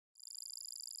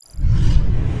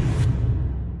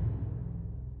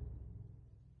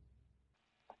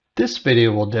This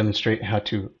video will demonstrate how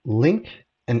to link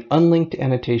an unlinked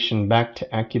annotation back to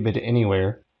Accubid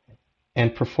Anywhere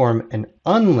and perform an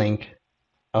unlink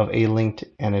of a linked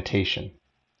annotation.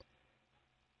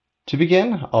 To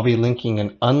begin, I'll be linking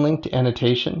an unlinked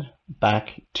annotation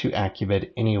back to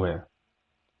Accubid Anywhere.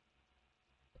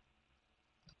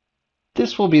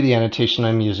 This will be the annotation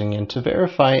I'm using, and to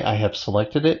verify I have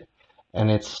selected it and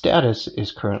its status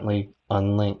is currently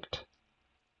unlinked.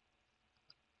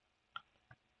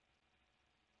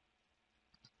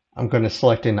 I'm going to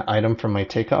select an item from my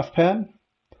takeoff pad,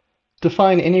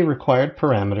 define any required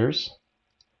parameters,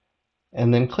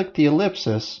 and then click the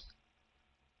ellipsis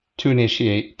to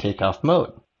initiate takeoff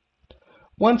mode.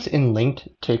 Once in linked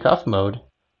takeoff mode,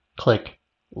 click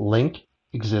Link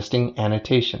Existing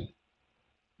Annotation.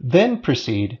 Then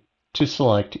proceed to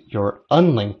select your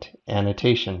unlinked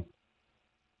annotation,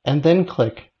 and then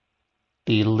click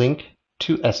the Link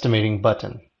to Estimating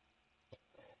button,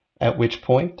 at which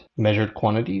point measured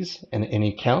quantities and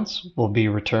any counts will be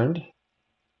returned.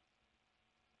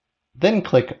 Then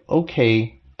click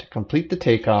OK to complete the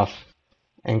takeoff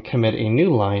and commit a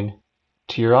new line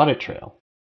to your audit trail.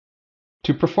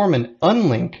 To perform an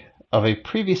unlink of a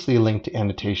previously linked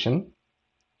annotation,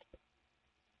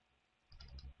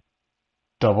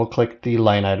 double-click the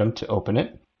line item to open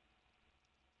it.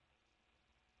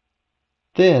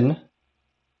 Then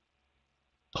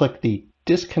click the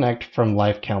Disconnect from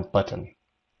LiveCount button.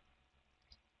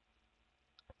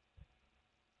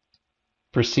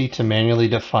 Proceed to manually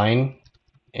define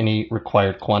any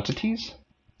required quantities,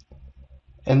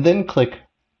 and then click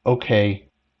OK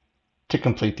to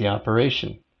complete the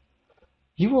operation.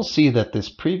 You will see that this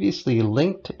previously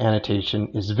linked annotation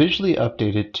is visually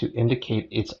updated to indicate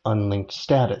its unlinked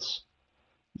status.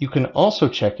 You can also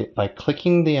check it by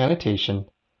clicking the annotation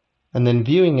and then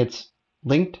viewing its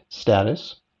linked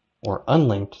status, or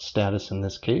unlinked status in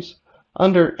this case,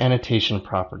 under Annotation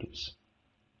Properties.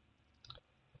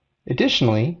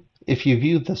 Additionally, if you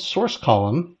view the source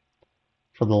column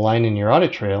for the line in your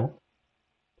audit trail,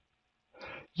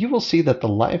 you will see that the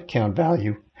LiveCount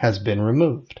value has been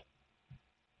removed.